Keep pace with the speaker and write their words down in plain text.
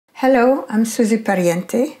Hello, I'm Susie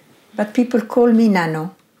Parienté, but people call me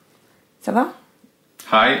Nano. Ça va?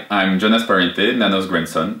 Hi, I'm Jonas Parienté, Nano's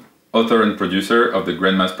grandson, author and producer of the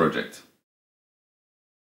Grandma's Project.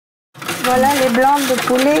 Voilà les blancs de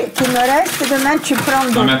poulet qui me restent. Demain, tu prends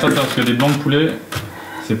d'autres. Non mais attends, parce que des blancs de poulet,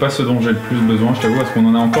 c'est pas ce dont j'ai le plus besoin, je t'avoue, parce qu'on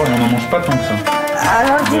en a encore et on n'en mange pas tant que ça.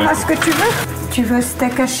 Alors dis-moi ce que tu veux. Tu veux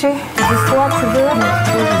steak haché? Du foie, tu veux?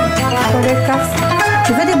 Ouais,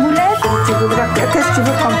 tu veux des boulettes? Qu'est-ce que tu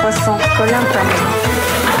veux comme poisson? Colin, pané.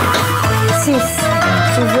 6.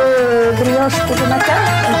 Tu veux brioche pour le matin?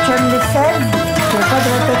 Tu aimes les fèves? Tu veux pas de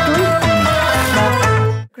ratatouille?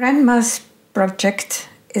 Grandma's Project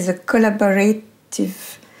is a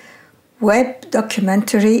collaborative web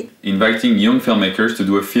documentary inviting young filmmakers to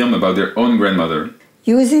do a film about their own grandmother,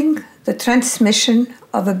 using the transmission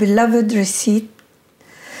of a beloved recipe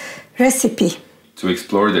to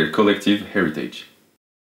explore their collective heritage.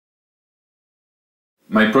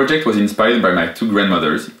 My project was inspired by my two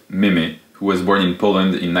grandmothers, Meme, who was born in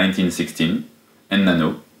Poland in 1916, and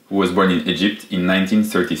Nano, who was born in Egypt in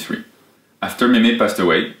 1933. After Meme passed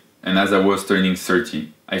away, and as I was turning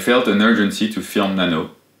 30, I felt an urgency to film Nano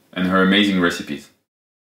and her amazing recipes.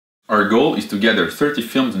 Our goal is to gather 30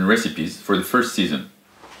 films and recipes for the first season.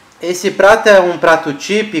 Esse prato é um prato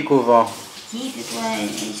típico, vó? Típico é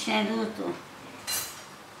charuto.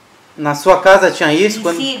 Na sua casa tinha isso?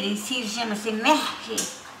 Em Sírio chama-se merche.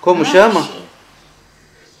 Como chama?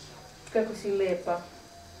 Kako si lepa.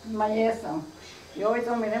 Ma jesam. Joj,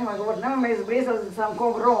 to mi nema govoriti. Nema me izbrisati da sam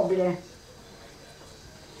ko groblje.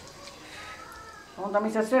 Onda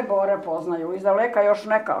mi se sve bore poznaju. Iz daleka još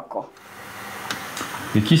nekako.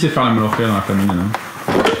 Et qui sait faire la malofia dans la famille, non?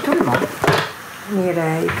 Tout le monde.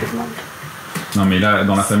 Mireille, tout le monde. Non mais là,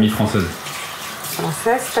 dans la famille française.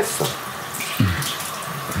 Française, personne.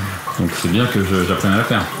 Donc c'est bien que j'apprenne à la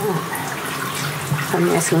faire.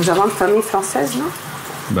 Est-ce que nous avons une famille française, non?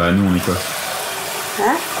 Bah nous on est quoi?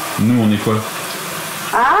 Hein? Nous on est quoi?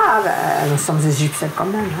 Ah, ben, nous sommes égyptiens quand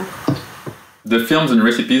même. Hein? The films and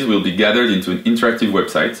recipes will be gathered into an interactive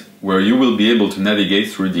website where you will be able to navigate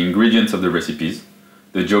through the ingredients of the recipes,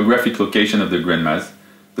 the geographic location of the grandmas,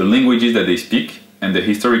 the languages that they speak, and the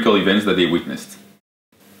historical events that they witnessed.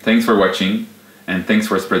 Thanks for watching, and thanks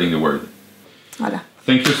for spreading the word. Voilà.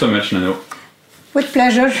 Thank you so much, Nano. With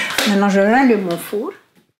pleasure. Maintenant, je rallume mon four.